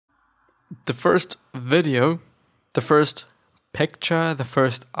the first video, the first picture, the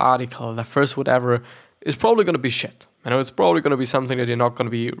first article, the first whatever is probably going to be shit. It's probably going to be something that you're not going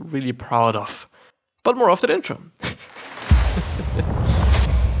to be really proud of. But more after the intro.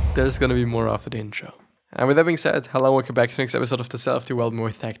 There's going to be more after the intro. And with that being said, hello, welcome back to the next episode of the Self-Development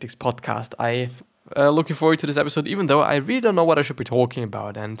with Tactics podcast. I looking forward to this episode, even though I really don't know what I should be talking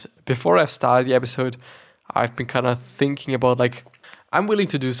about. And before I've started the episode, I've been kind of thinking about I'm willing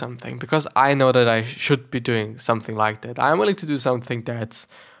to do something because I know that I should be doing something like that. I'm willing to do something that's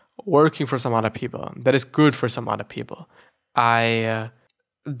working for some other people, that is good for some other people. I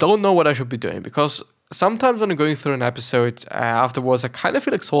don't know what I should be doing because sometimes when I'm going through an episode, afterwards I kind of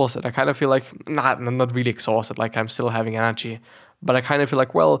feel exhausted. I kind of feel not really exhausted, like I'm still having energy, but I kind of feel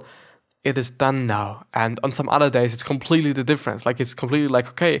well, it is done now. And on some other days, it's completely the difference. It's completely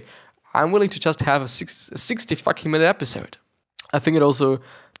okay, I'm willing to just have a 60 fucking minute episode. I think it also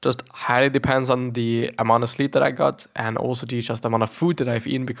just highly depends on the amount of sleep that I got and also the just amount of food that I've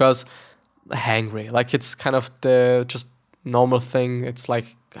eaten because I'm hangry. It's kind of the just normal thing. It's I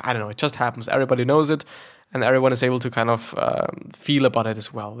don't know, it just happens. Everybody knows it and everyone is able to kind of feel about it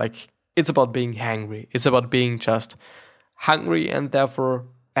as well. It's about being hangry. It's about being just hungry and therefore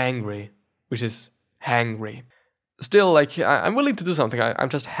angry, which is hangry. Still, I'm willing to do something. I'm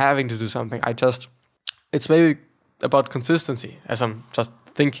just having to do something. It's maybe about consistency as I'm just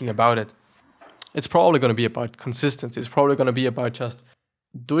thinking about it. It's probably going to be about consistency. It's probably going to be about just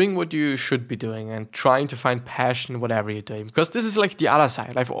doing what you should be doing and trying to find passion in whatever you're doing. Because this is the other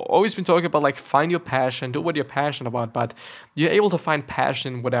side. I've always been talking about find your passion, do what you're passionate about, but you're able to find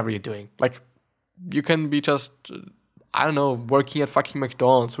passion in whatever you're doing. You can be just, I don't know, working at fucking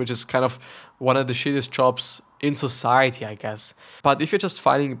McDonald's, which is kind of one of the shittiest jobs in society, I guess. But if you're just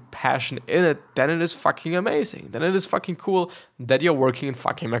finding passion in it, then it is fucking amazing. Then it is fucking cool that you're working in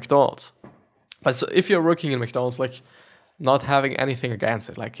fucking McDonald's. But so if you're working in McDonald's, not having anything against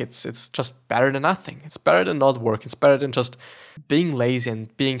it, it's just better than nothing. It's better than not working. It's better than just being lazy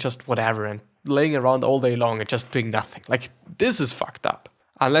and being just whatever and laying around all day long and just doing nothing. This is fucked up.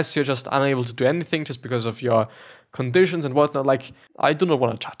 Unless you're just unable to do anything just because of your conditions and whatnot. I do not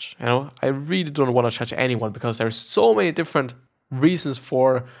want to judge, I really don't want to judge anyone because there's so many different reasons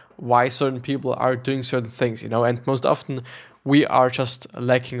for why certain people are doing certain things, and most often we are just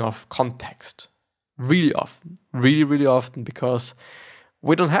lacking of context. Really often, really often, because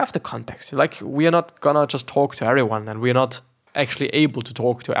we don't have the context. We are not gonna just talk to everyone and we're not actually able to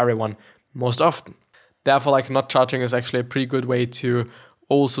talk to everyone most often. Therefore, not judging is actually a pretty good way to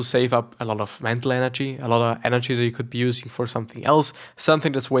also save up a lot of mental energy, a lot of energy that you could be using for something else,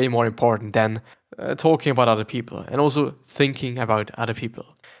 something that's way more important than talking about other people and also thinking about other people.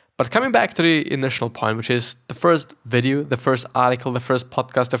 But coming back to the initial point, which is the first video, the first article, the first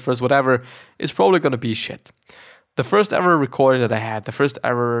podcast, the first whatever, is probably going to be shit. The first ever recording that I had, the first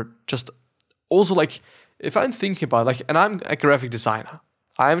ever just also if I'm thinking about and I'm a graphic designer.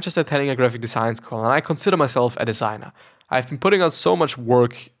 I'm just attending a graphic design school and I consider myself a designer. I've been putting out so much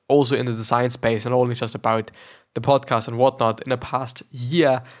work also in the design space and only just about the podcast and whatnot in the past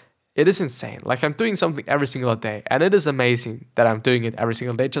year. It is insane. I'm doing something every single day and it is amazing that I'm doing it every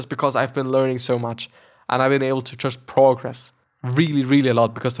single day just because I've been learning so much and I've been able to just progress really, really a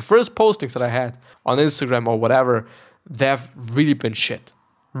lot because the first postings that I had on Instagram or whatever, they've really been shit.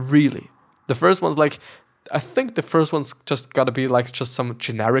 Really. The first one's I think the first one's just gotta be just some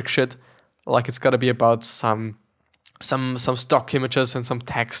generic shit. It's gotta be about some stock images and some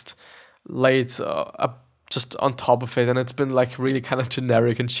text laid just on top of it, and it's been really kind of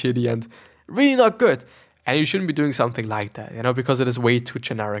generic and shitty and really not good. And you shouldn't be doing something like that, because it is way too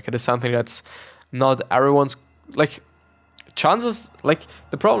generic. It is something that's not everyone's chances.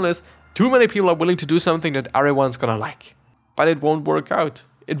 The problem is too many people are willing to do something that everyone's gonna like, but it won't work out.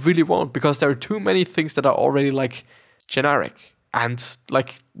 It really won't because there are too many things that are already generic and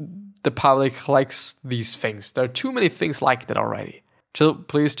the public likes these things. There are too many things like that already. So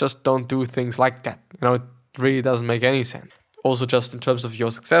please just don't do things like that. It really doesn't make any sense. Also just in terms of your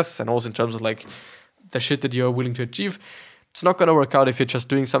success and also in terms of the shit that you're willing to achieve, it's not going to work out if you're just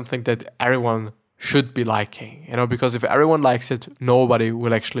doing something that everyone should be liking, because if everyone likes it, nobody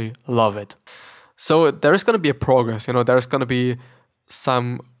will actually love it. So there is going to be a progress, there's going to be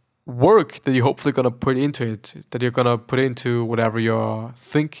some work that you're hopefully going to put into it, that you're going to put into whatever you're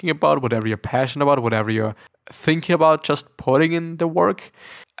thinking about, whatever you're passionate about, whatever you're thinking about, just putting in the work.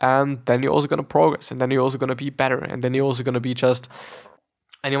 And then you're also going to progress, and then you're also going to be better, and then you're also going to be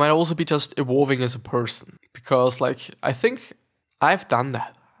and you might also be just evolving as a person. Because I think I've done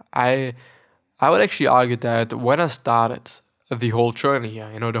that. I would actually argue that when I started the whole journey here,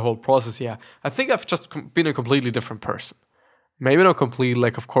 you know, the whole process here, I think I've just been a completely different person. Maybe not completely,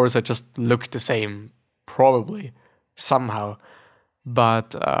 like, of course, I just look the same, probably, somehow.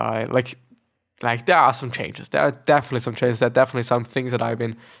 But, like there are some changes. There are definitely some changes. There are definitely some things that I've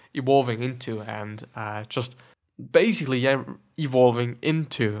been evolving into and just basically, evolving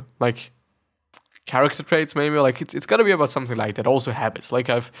into, like, character traits, maybe. Like, it's got to be about something like that. Also habits. Like,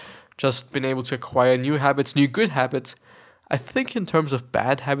 I've just been able to acquire new habits, new good habits. I think in terms of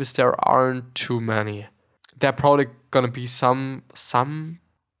bad habits, there aren't too many. There are probably gonna be some,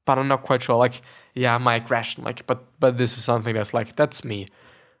 but I'm not quite sure. Like, yeah, my aggression, like, but this is something that's like, that's me.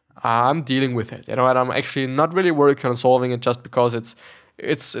 I'm dealing with it, you know, and I'm actually not really working on solving it just because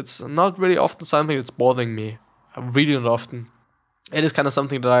it's not really often something that's bothering me. Really not often. It is kind of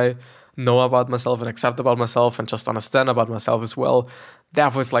something that I know about myself and accept about myself and just understand about myself as well.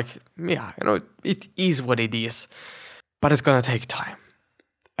 Therefore, it's like, yeah, you know, it is what it is. But it's gonna take time.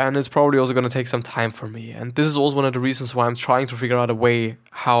 And it's probably also gonna take some time for me. And this is also one of the reasons why I'm trying to figure out a way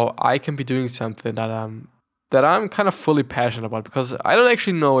how I can be doing something that I'm kind of fully passionate about, because I don't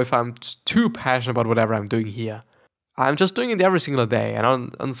actually know if I'm too passionate about whatever I'm doing here. I'm just doing it every single day.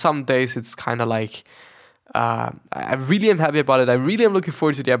 And on some days, it's kind of like, I really am happy about it. I really am looking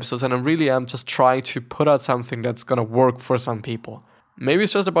forward to the episodes, and I really am just trying to put out something that's gonna work for some people. Maybe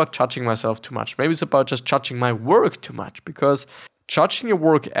it's just about judging myself too much. Maybe it's about just judging my work too much, because judging your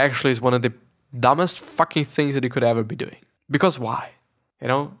work actually is one of the dumbest fucking things that you could ever be doing. Because why? You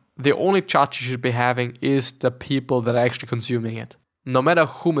know, the only judge you should be having is the people that are actually consuming it. No matter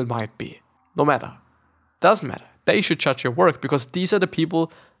whom it might be. No matter. Doesn't matter. They should judge your work, because these are the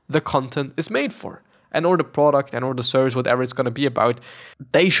people the content is made for. And or the product and or the service, whatever it's going to be about,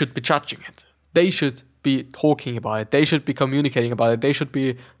 they should be judging it. They should be talking about it. They should be communicating about it. They should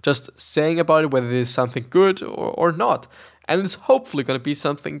be just saying about it, whether it is something good or not. And it's hopefully going to be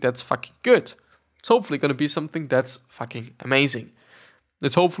something that's fucking good. It's hopefully going to be something that's fucking amazing.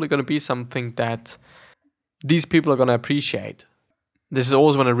 It's hopefully going to be something that these people are going to appreciate. This is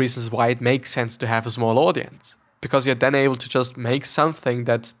also one of the reasons why it makes sense to have a small audience, because you're then able to just make something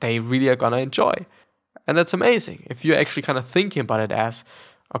that they really are going to enjoy. And that's amazing. If you're actually kind of thinking about it as,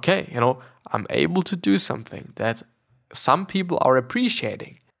 okay, you know, I'm able to do something that some people are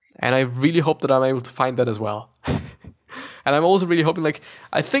appreciating. And I really hope that I'm able to find that as well. And I'm also really hoping, like,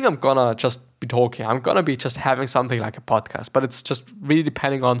 I think I'm gonna just be talking. I'm gonna be just having something like a podcast. But it's just really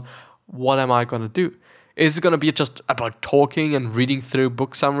depending on what am I gonna do. Is it gonna be just about talking and reading through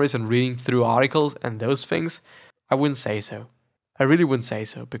book summaries and reading through articles and those things? I wouldn't say so. I really wouldn't say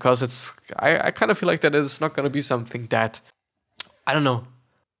so, because I kind of feel like that it's not going to be something that, I don't know.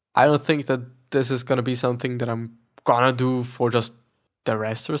 I don't think that this is going to be something that I'm going to do for just the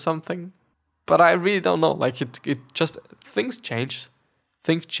rest or something. But I really don't know. Like, it just, things change.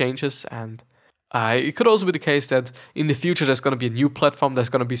 Things changes, and it could also be the case that in the future there's going to be a new platform, there's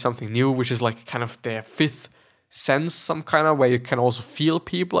going to be something new, which is like kind of their fifth sense, some kind of, where you can also feel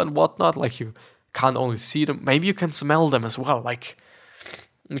people and whatnot. Like, you can't only see them, maybe you can smell them as well. Like,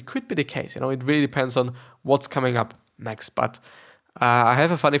 it could be the case, you know. It really depends on what's coming up next. But I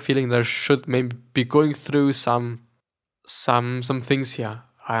have a funny feeling that I should maybe be going through some things here.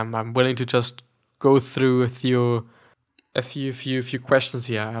 I'm willing to just go through a few questions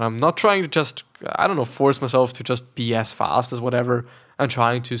here, and I'm not trying to just, I don't know, force myself to just be as fast as whatever. I'm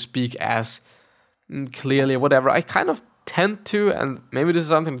trying to speak as clearly, whatever. I kind of tend to, and maybe this is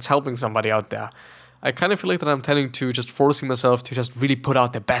something that's helping somebody out there. I kind of feel like that I'm tending to just forcing myself to just really put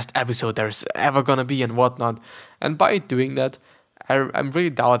out the best episode there's ever gonna be and whatnot. And by doing that, I'm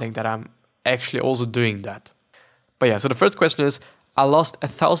really doubting that I'm actually also doing that. But yeah, so the first question is, I lost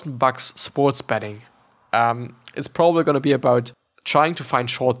 $1,000 sports betting. It's probably gonna be about trying to find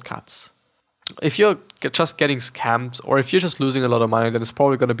shortcuts. If you're just getting scammed, or if you're just losing a lot of money, then it's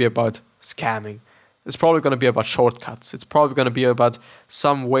probably gonna be about scamming. It's probably going to be about shortcuts. It's probably going to be about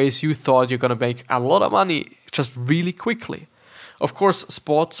some ways you thought you're going to make a lot of money just really quickly. Of course,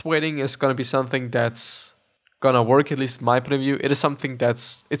 sports betting is going to be something that's going to work, at least in my point of view. It is something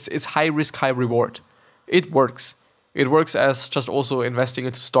that's, it's high risk, high reward. It works. It works as just also investing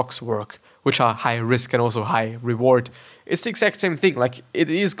into stocks work, which are high risk and also high reward. It's the exact same thing. Like,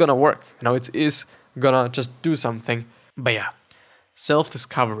 it is going to work. You know, it is going to just do something. But yeah,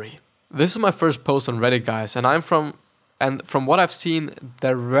 self-discovery. This is my first post on Reddit, guys, and from what I've seen,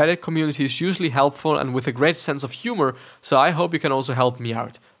 the Reddit community is usually helpful and with a great sense of humor, so I hope you can also help me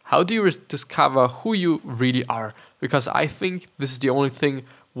out. How do you discover who you really are? Because I think this is the only thing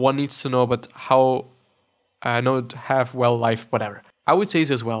one needs to know about how to have well life, whatever. I would say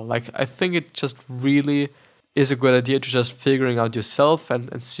so as well. Like, I think it just really is a good idea to just figuring out yourself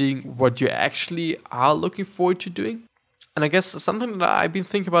and seeing what you actually are looking forward to doing. And I guess something that I've been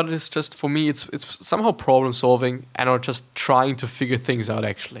thinking about is just, for me, it's somehow problem solving and or just trying to figure things out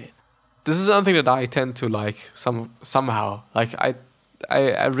actually. This is something that I tend to like somehow. Like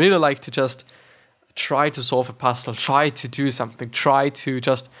I really like to just try to solve a puzzle, try to do something, try to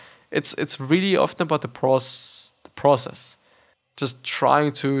just, it's really often about the process. Just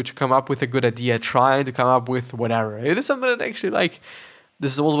trying to come up with a good idea, trying to come up with whatever. It is something that actually, like,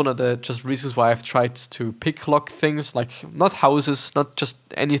 this is also one of the just reasons why I've tried to pick lock things, like not houses, not just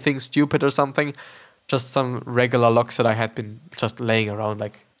anything stupid or something, just some regular locks that I had been just laying around,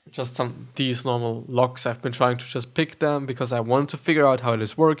 like just these normal locks. I've been trying to just pick them because I wanted to figure out how it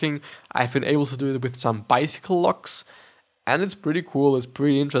is working. I've been able to do it with some bicycle locks, and it's pretty cool, it's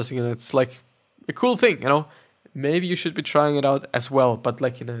pretty interesting, and it's like a cool thing, you know? Maybe you should be trying it out as well, but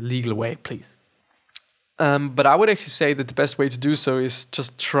like in a legal way, please. But I would actually say that the best way to do so is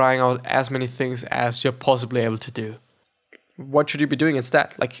just trying out as many things as you're possibly able to do. What should you be doing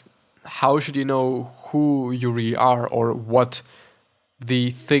instead? Like, how should you know who you really are, or what the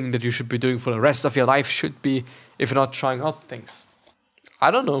thing that you should be doing for the rest of your life should be if you're not trying out things?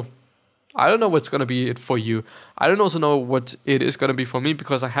 I don't know. I don't know what's going to be it for you. I don't also know what it is going to be for me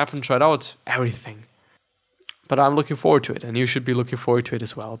because I haven't tried out everything. But I'm looking forward to it, and you should be looking forward to it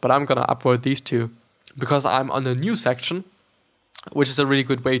as well. But I'm going to upvote these two because I'm on the new section, which is a really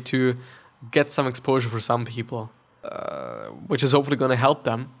good way to get some exposure for some people, which is hopefully going to help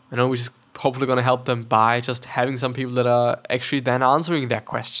them, you know, which is hopefully going to help them by just having some people that are actually then answering their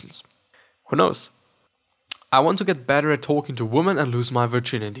questions. Who knows? I want to get better at talking to women and lose my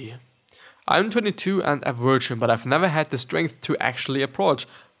virginity. I'm 22 and a virgin, but I've never had the strength to actually approach.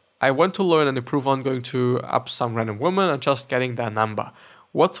 I want to learn and improve on going to up some random woman and just getting their number.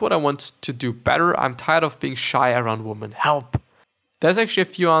 What's what I want to do better? I'm tired of being shy around women. Help! There's actually a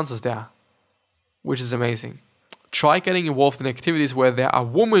few answers there, which is amazing. Try getting involved in activities where there are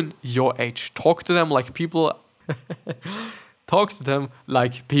women your age. Talk to them like people. Talk to them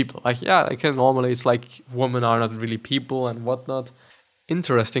like people. Like, yeah, normally it's like women are not really people and whatnot.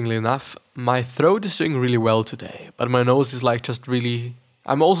 Interestingly enough, my throat is doing really well today, but my nose is like just really...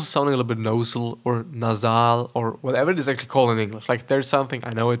 I'm also sounding a little bit nasal or nasal or whatever it is actually called in English. Like, there's something,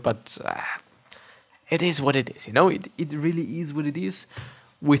 I know it, but it is what it is, you know? It really is what it is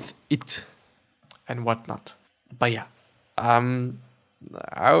with it and whatnot. But yeah, I don't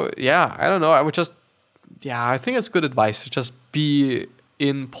know. I would just, I think it's good advice to just be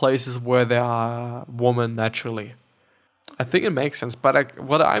in places where there are women naturally. I think it makes sense, but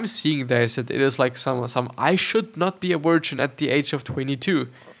what I'm seeing there is that it is like some I should not be a virgin at the age of 22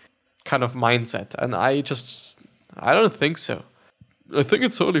 kind of mindset, and I don't think so. I think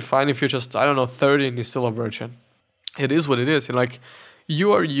it's totally fine if you're just, I don't know, 30 and you're still a virgin. It is what it is, and like,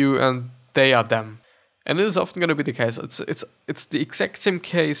 you are you and they are them, and it is often going to be the case. It's the exact same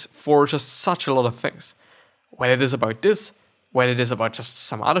case for just such a lot of things, whether it is about this, whether it is about just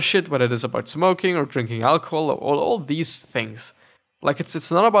some other shit, whether it is about smoking or drinking alcohol, or all these things. Like,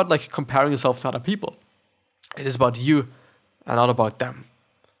 it's not about like comparing yourself to other people. It is about you and not about them.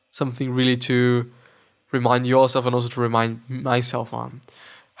 Something really to remind yourself and also to remind myself on.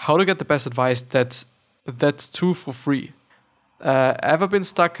 How to get the best advice that's too for free. Ever been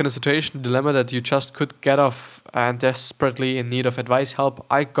stuck in a situation, dilemma that you just could get off and desperately in need of advice, help?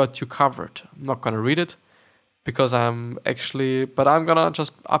 I got you covered. I'm not gonna read it, because I'm gonna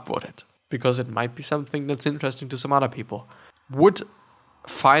just upvote it, because it might be something that's interesting to some other people. Would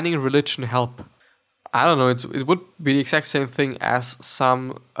finding religion help? I don't know, it would be the exact same thing as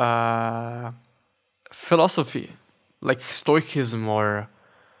some philosophy, like Stoicism or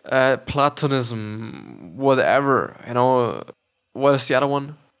Platonism, whatever, you know. What is the other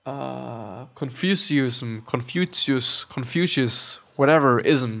one? Confucius, whatever,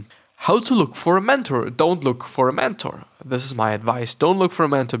 ism. How to look for a mentor. Don't look for a mentor. This is my advice. Don't look for a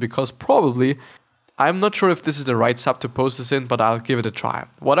mentor, because probably, I'm not sure if this is the right sub to post this in, but I'll give it a try.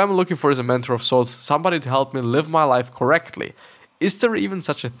 What I'm looking for is a mentor of sorts, somebody to help me live my life correctly. Is there even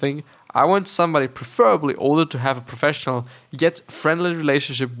such a thing? I want somebody preferably older to have a professional yet friendly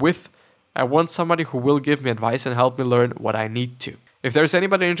relationship with. I want somebody who will give me advice and help me learn what I need to. If there's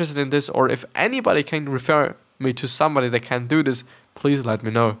anybody interested in this, or if anybody can refer me to somebody that can do this, please let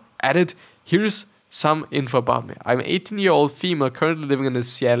me know. Added, here's some info about me. I'm an 18-year-old female currently living in the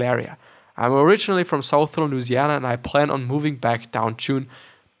Seattle area. I'm originally from Southern Louisiana, and I plan on moving back down June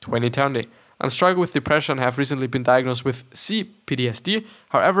 2020. I'm struggling with depression and have recently been diagnosed with CPTSD.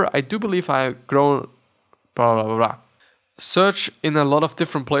 However, I do believe I have grown blah blah blah blah. search in a lot of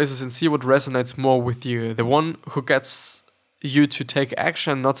different places and see what resonates more with you. The one who gets you to take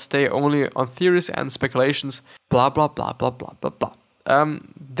action, not stay only on theories and speculations, blah, blah, blah, blah, blah, blah, blah.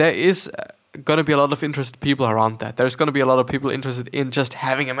 There is going to be a lot of interested people around that. There's going to be a lot of people interested in just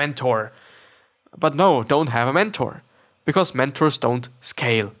having a mentor. But no, don't have a mentor, because mentors don't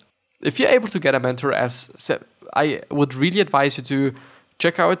scale. If you're able to get a mentor, I would really advise you to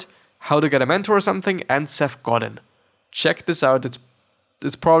check out How to Get a Mentor or something and Seth Godin. Check this out.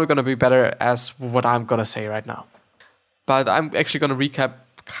 It's probably going to be better as what I'm going to say right now. But I'm actually going to recap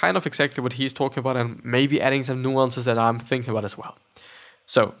kind of exactly what he's talking about and maybe adding some nuances that I'm thinking about as well.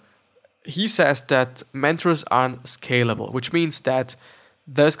 So, he says that mentors aren't scalable, which means that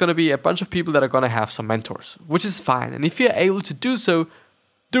there's going to be a bunch of people that are going to have some mentors, which is fine. And if you're able to do so,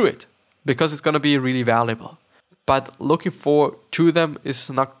 do it, because it's going to be really valuable. But looking forward to them is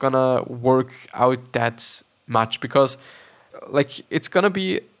not going to work out that much, because it's going to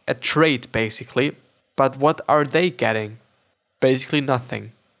be a trade basically. But what are they getting? Basically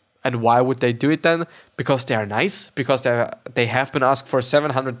nothing. And why would they do it then? Because they are nice? Because they have been asked for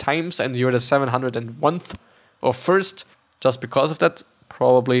 700 times and you're the 701st or first? Just because of that?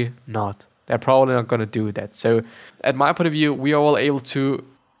 Probably not. They're probably not going to do that. So at my point of view, we are all able to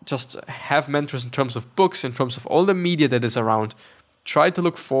just have mentors in terms of books, in terms of all the media that is around. Try to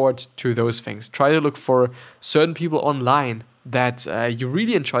look forward to those things. Try to look for certain people online that you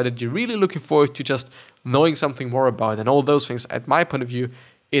really enjoy, that you're really looking forward to just knowing something more about, and all those things. At my point of view,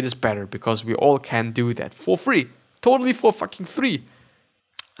 it is better, because we all can do that for free. Totally for fucking free.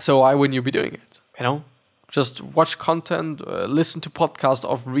 So why wouldn't you be doing it? Just watch content, listen to podcasts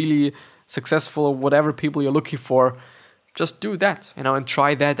of really successful whatever people you're looking for. Just do that, and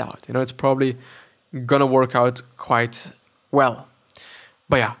try that out. It's probably gonna work out quite well.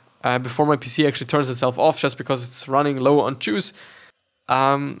 But yeah, before my PC actually turns itself off just because it's running low on juice,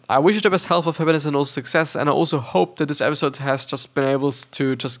 I wish you the best health, of happiness, and also success. And I also hope that this episode has just been able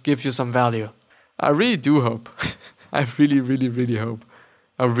to just give you some value. I really do hope. I really, really, really hope.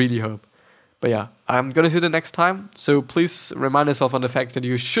 I really hope. But yeah, I'm gonna see you the next time. So please remind yourself on the fact that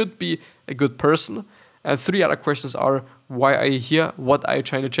you should be a good person. And 3 other questions are: why are you here? What are you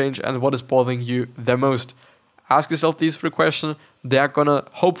trying to change? And what is bothering you the most? Ask yourself these 3 questions. They are gonna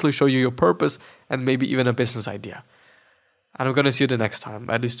hopefully show you your purpose and maybe even a business idea. And I'm gonna see you the next time,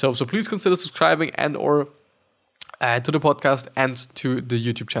 at least so. So please consider subscribing and/or to the podcast and to the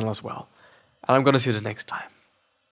YouTube channel as well. And I'm gonna see you the next time.